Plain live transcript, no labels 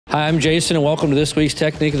Hi, I'm Jason, and welcome to this week's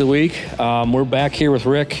Technique of the Week. We're back here with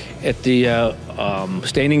Rick at the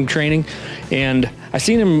staining training, and I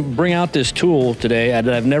seen him bring out this tool today.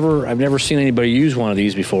 I've never seen anybody use one of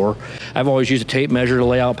these before. I've always used a tape measure to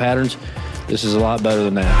lay out patterns. This is a lot better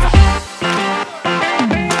than that.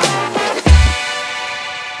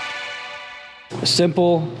 A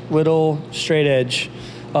simple little straight edge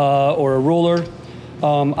or a ruler.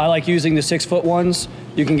 I like using the 6-foot ones.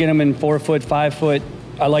 You can get them in 4-foot, 5-foot.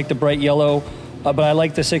 I like the bright yellow, but I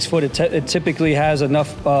like the 6-foot. It typically has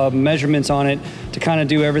enough measurements on it to kind of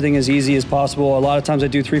do everything as easy as possible. A lot of times I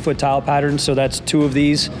do 3-foot tile patterns, so that's 2 of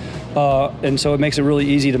these, and so it makes it really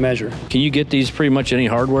easy to measure. Can you get these pretty much any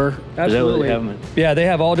hardware? Absolutely. Is that what they have them in? Yeah, they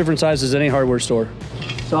have all different sizes at any hardware store.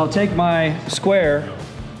 So I'll take my square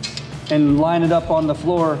and line it up on the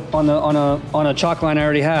floor on a chalk line I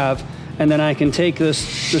already have, and then I can take the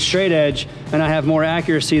straight edge, and I have more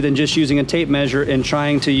accuracy than just using a tape measure and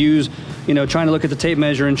trying to look at the tape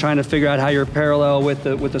measure and trying to figure out how you're parallel with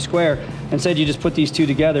the square. Instead, you just put these two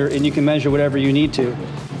together and you can measure whatever you need to.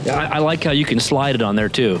 Yeah, I like how you can slide it on there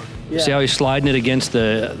too. Yeah. See how he's sliding it against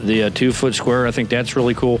the 2-foot square? I think that's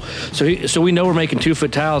really cool. So we know we're making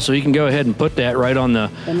 2-foot tiles, so he can go ahead and put that right on the...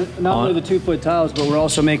 And not only the 2-foot tiles, but we're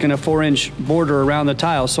also making a 4-inch border around the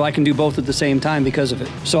tiles, so I can do both at the same time because of it.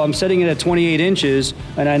 So I'm setting it at 28 inches,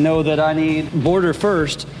 and I know that I need border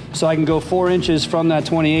first, so I can go 4 inches from that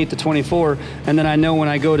 28 to 24, and then I know when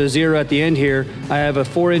I go to 0 at the end here, I have a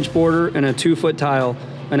 4-inch border and a 2-foot tile,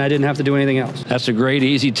 and I didn't have to do anything else. That's a great,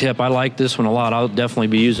 easy tip. I like this one a lot. I'll definitely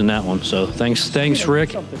be using that one. So thanks,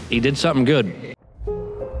 Rick. He did something good.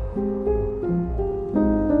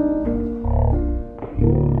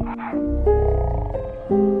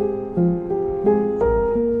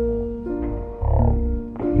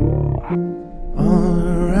 All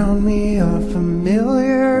around me are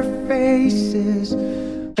familiar faces.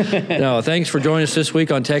 No, thanks for joining us this week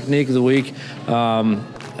on Technique of the Week.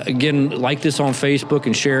 Again, like this on Facebook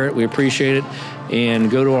and share it. We appreciate it. And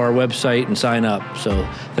go to our website and sign up. So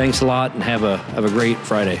thanks a lot, and have a great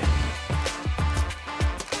Friday.